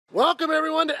Welcome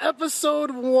everyone to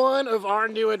episode 1 of our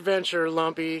new adventure,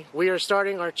 Lumpy. We are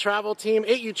starting our travel team,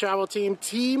 8U travel team,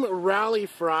 Team Rally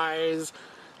Fries.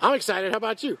 I'm excited. How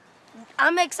about you?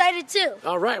 I'm excited too.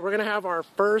 All right, we're going to have our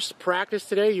first practice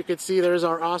today. You can see there's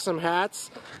our awesome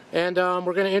hats. And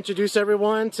we're going to introduce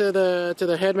everyone to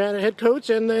the head man and head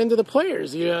coach and to the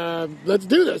players. Let's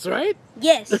do this, right?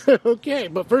 Yes. Okay,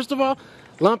 but first of all,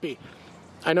 Lumpy,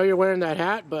 I know you're wearing that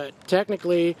hat, but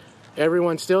technically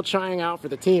everyone's still trying out for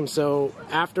the team. So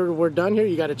after we're done here,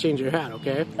 you got to change your hat,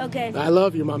 okay? Okay. I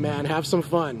love you, my man. Have some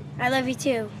fun. I love you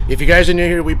too. If you guys are new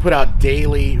here, we put out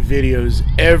daily videos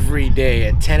every day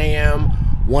at 10 a.m.,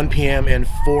 1 p.m., and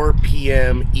 4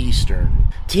 p.m. Eastern.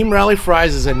 Team Rally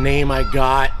Fries is a name I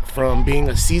got from being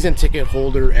a season ticket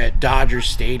holder at Dodger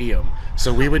Stadium.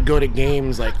 So we would go to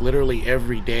games like literally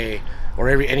every day or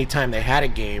anytime they had a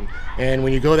game. And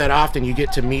when you go that often, you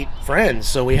get to meet friends.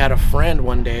 So we had a friend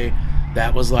one day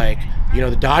that was like, you know,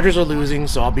 the Dodgers are losing,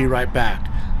 so I'll be right back.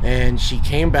 And she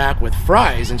came back with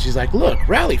fries, and she's like, look,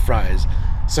 Rally Fries.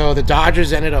 So the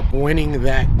Dodgers ended up winning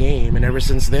that game, and ever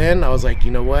since then, I was like,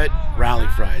 you know what, Rally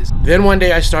Fries. Then one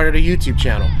day I started a YouTube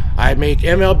channel. I make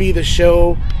MLB The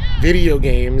Show video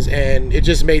games, and it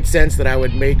just made sense that I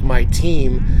would make my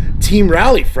team Team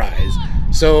Rally Fries.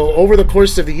 So over the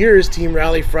course of the years, Team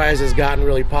Rally Fries has gotten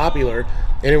really popular,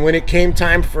 and when it came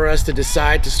time for us to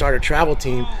decide to start a travel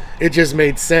team, it just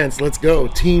made sense. Let's go,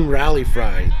 Team Rally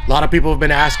Fries. A lot of people have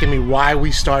been asking me why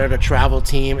we started a travel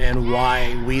team and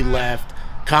why we left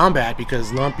combat,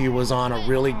 because Lumpy was on a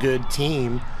really good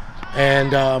team,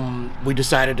 and we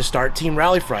decided to start Team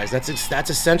Rally Fries. That's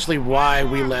essentially why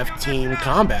we left Team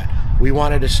Combat. We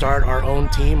wanted to start our own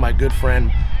team. My good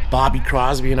friend Bobby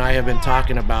Crosby and I have been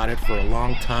talking about it for a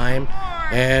long time,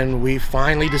 and we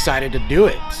finally decided to do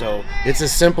it. So it's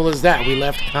as simple as that. We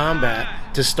left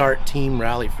combat to start Team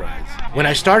Rally Fries. When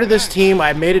I started this team,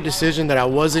 I made a decision that I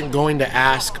wasn't going to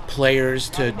ask players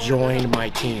to join my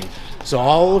team. So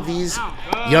all of these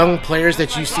young players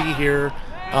that you see here,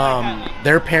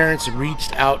 their parents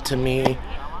reached out to me,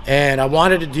 and I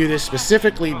wanted to do this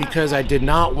specifically because I did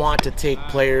not want to take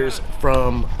players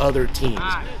from other teams.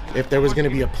 If there was going to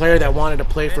be a player that wanted to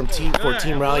play for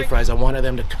Team Rally Fries, I wanted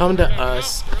them to come to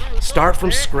us, start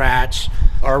from scratch.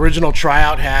 Our original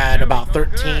tryout had about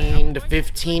 13 to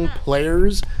 15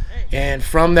 players, and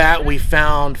from that we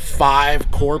found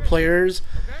 5 core players.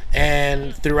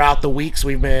 And throughout the weeks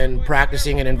we've been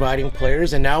practicing and inviting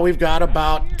players, and now we've got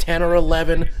about 10 or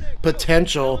 11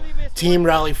 potential Team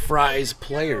Rally Fries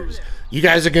players. You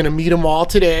guys are going to meet them all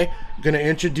today. I'm going to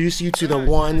introduce you to the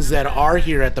ones that are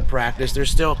here at the practice. There's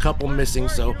still a couple missing,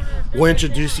 so we'll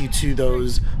introduce you to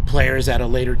those players at a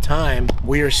later time.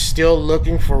 We are still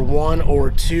looking for 1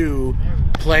 or 2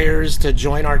 players to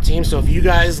join our team. So if you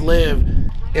guys live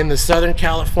in the Southern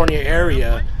California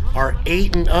area, are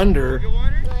 8 and under,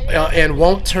 and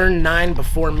won't turn 9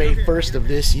 before May 1st of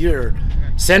this year,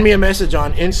 send me a message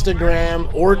on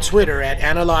Instagram or Twitter at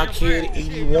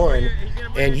AnalogKid81,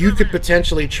 and you could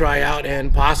potentially try out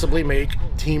and possibly make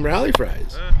Team Rally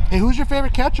Fries. Hey, who's your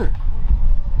favorite catcher?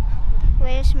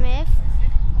 Will Smith.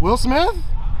 Will Smith?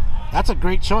 That's a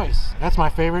great choice. That's my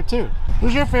favorite too.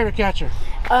 Who's your favorite catcher?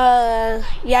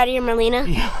 Yadier Molina.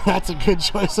 Yeah, that's a good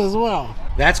choice as well.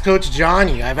 That's Coach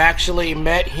Johnny. I've actually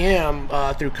met him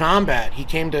through combat. He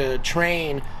came to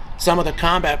train some of the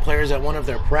combat players at one of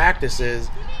their practices,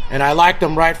 and I liked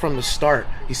him right from the start.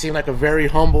 He seemed like a very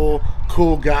humble,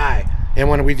 cool guy. And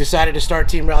when we decided to start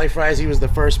Team Rally Fries, he was the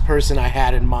first person I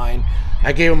had in mind.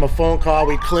 I gave him a phone call,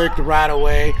 we clicked right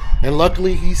away, and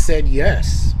luckily he said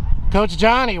yes. Coach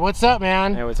Johnny, what's up,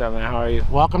 man? Hey, what's up, man? How are you?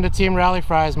 Welcome to Team Rally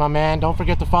Fries, my man. Don't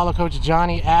forget to follow Coach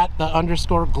Johnny at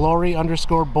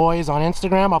 _glory_boys on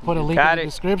Instagram. I'll put a link in the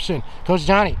description. Coach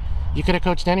Johnny, you could have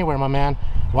coached anywhere, my man.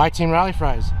 Why Team Rally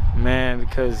Fries? Man,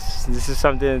 because this is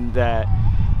something that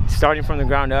starting from the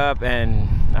ground up, and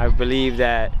I believe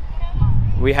that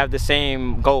we have the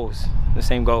same goals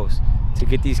to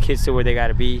get these kids to where they got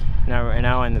to be now and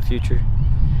in the future.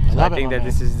 So I think that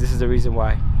this is the reason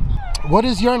why. What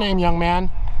is your name, young man?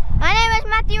 My name is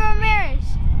Matthew Ramirez.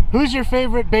 Who's your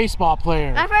favorite baseball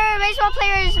player? My favorite baseball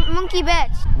player is Monkey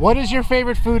Betts. What is your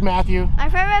favorite food, Matthew? My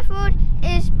favorite food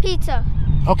is pizza.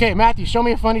 Okay, Matthew, show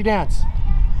me a funny dance.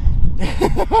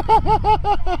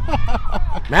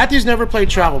 Matthew's never played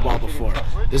travel ball before.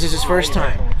 This is his first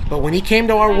time. But when he came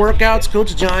to our workouts,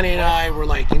 Coach Johnny and I were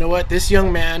like, you know what? This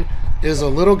young man is a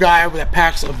little guy that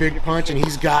packs a big punch, and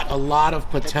he's got a lot of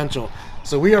potential.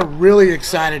 So we are really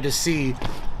excited to see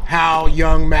how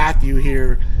young Matthew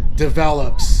here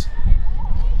develops.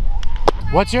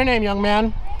 What's your name, young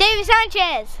man? David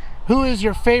Sanchez. Who is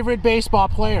your favorite baseball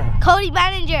player? Cody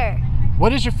Banninger.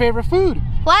 What is your favorite food?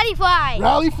 Rally fries.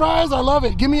 Rally fries, I love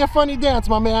it. Give me a funny dance,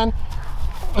 my man.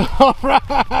 All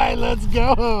right, let's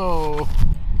go.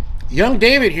 Young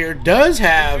David here does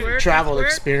have travel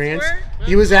experience.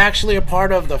 He was actually a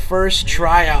part of the first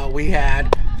tryout we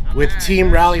had with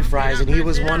Team Rally Fries, and he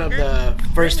was one of the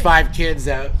first 5 kids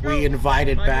that we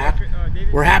invited back.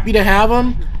 We're happy to have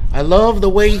him. I love the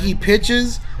way he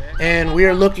pitches, and we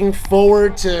are looking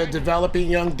forward to developing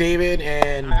young David,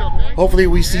 and hopefully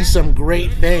we see some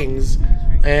great things.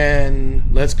 And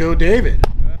let's go, David.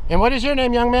 And what is your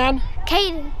name, young man?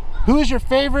 Caden. Who is your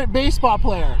favorite baseball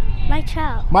player? My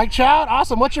child. Mike Child,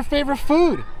 awesome. What's your favorite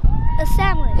food? A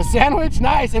sandwich. A sandwich,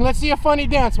 nice. And let's see a funny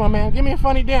dance, my man. Give me a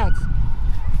funny dance.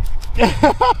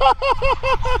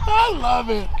 I love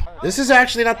it. This is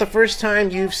actually not the first time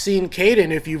you've seen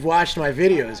Caden if you've watched my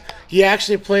videos. He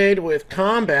actually played with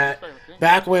Combat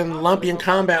back when Lumpy and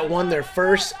Combat won their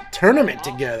first tournament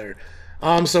together.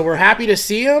 So we're happy to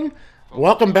see him.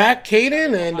 Welcome back,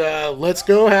 Caden, and let's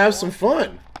go have some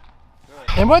fun.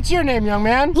 And what's your name, young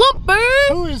man? Lumpy.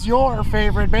 Who is your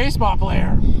favorite baseball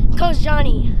player? Coach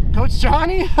Johnny. Coach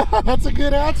Johnny? That's a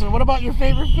good answer. What about your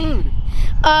favorite food?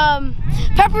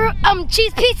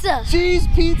 Cheese pizza. Cheese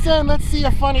pizza, and let's see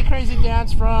a funny, crazy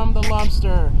dance from the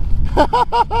Lumpster.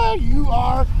 You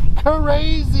are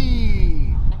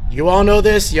crazy. You all know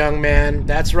this, young man.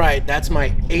 That's right. That's my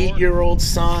 8-year-old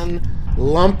son,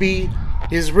 Lumpy.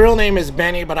 His real name is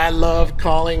Benny, but I love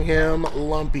calling him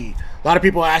Lumpy. A lot of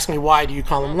people ask me, why do you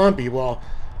call him Lumpy? Well,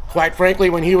 quite frankly,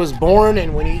 when he was born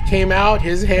and when he came out,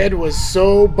 his head was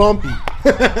so bumpy.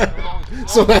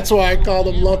 So that's why I called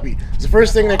him Lumpy. It's the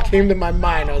first thing that came to my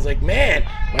mind. I was like, man,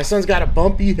 my son's got a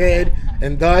bumpy head,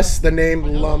 and thus the name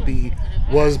Lumpy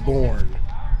was born.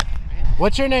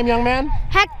 What's your name, young man?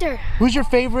 Hector. Who's your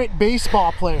favorite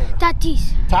baseball player?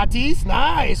 Tatis. Tatis?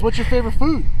 Nice. What's your favorite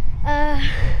food?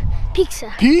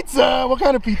 Pizza. Pizza? What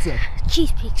kind of pizza?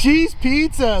 Cheese pizza. Cheese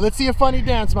pizza. Let's see a funny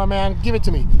dance, my man. Give it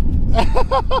to me.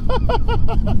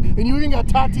 And you even got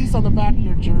Tatis on the back of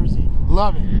your jersey.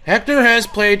 Love it. Hector has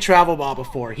played travel ball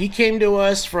before. He came to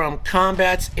us from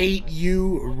Combat's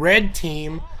 8U Red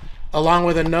Team, along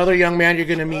with another young man you're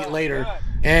going to meet later.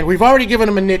 And we've already given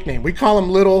him a nickname. We call him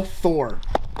Little Thor.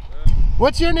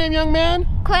 What's your name, young man?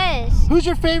 Quiz. Who's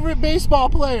your favorite baseball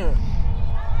player?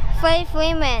 Freddie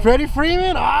Freeman. Freddie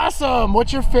Freeman? Awesome.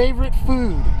 What's your favorite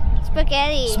food?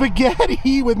 Spaghetti.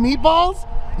 Spaghetti with meatballs?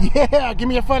 Yeah, give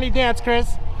me a funny dance,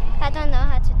 Chris. I don't know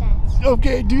how to dance.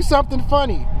 Okay, do something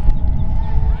funny.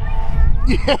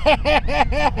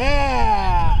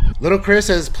 Yeah! Little Chris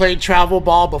has played travel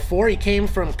ball before. He came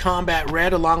from Combat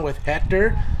Red along with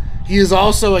Hector. He is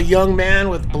also a young man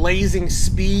with blazing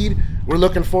speed. We're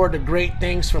looking forward to great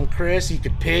things from Chris. He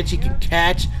could pitch, he could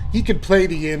catch, he could play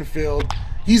the infield.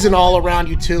 He's an all-around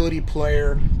utility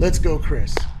player. Let's go,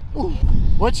 Chris. Ooh.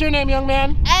 What's your name, young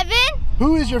man? Evan.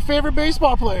 Who is your favorite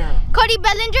baseball player? Cody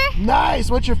Bellinger. Nice.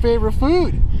 What's your favorite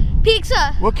food?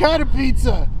 Pizza. What kind of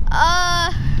pizza?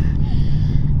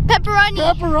 Pepperoni.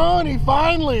 Pepperoni,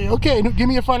 finally. Okay, give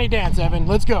me a funny dance, Evan.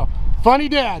 Let's go. Funny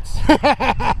dance.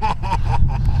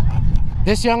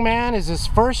 This young man is his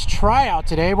first tryout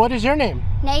today. What is your name?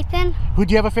 Nathan. Who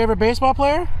do you have a favorite baseball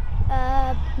player?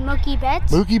 Mookie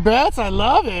Betts. Mookie Betts, I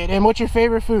love it. And what's your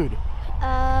favorite food?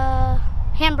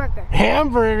 Hamburger.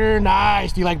 Hamburger,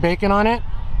 nice. Do you like bacon on it?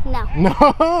 No.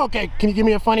 No? Okay, can you give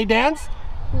me a funny dance?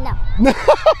 No.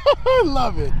 I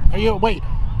love it. Are you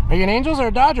an Angels or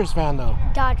a Dodgers fan though?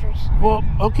 Dodgers. Well,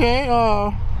 okay,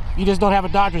 you just don't have a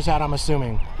Dodgers hat, I'm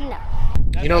assuming. No.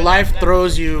 You know, life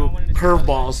throws you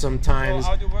curveballs sometimes,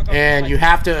 and you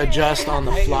have to adjust on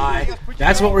the fly.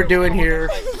 That's what we're doing here.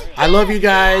 I love you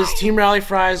guys. Team Rally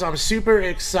Fries, I'm super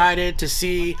excited to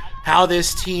see how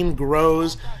this team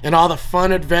grows and all the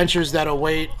fun adventures that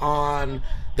await on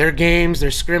their games,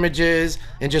 their scrimmages,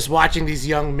 and just watching these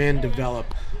young men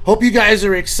develop. Hope you guys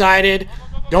are excited.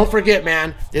 Don't forget,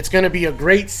 man, it's going to be a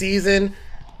great season.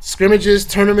 Scrimmages,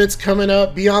 tournaments coming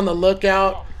up. Be on the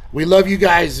lookout. We love you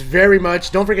guys very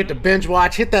much. Don't forget to binge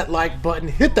watch. Hit that like button.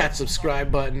 Hit that subscribe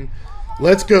button.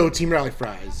 Let's go, Team Rally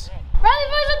Fries. Rally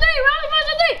Fries on 3! Rally Fries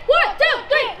on 3! 1, 2,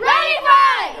 3! Rally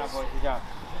Fries! Good job.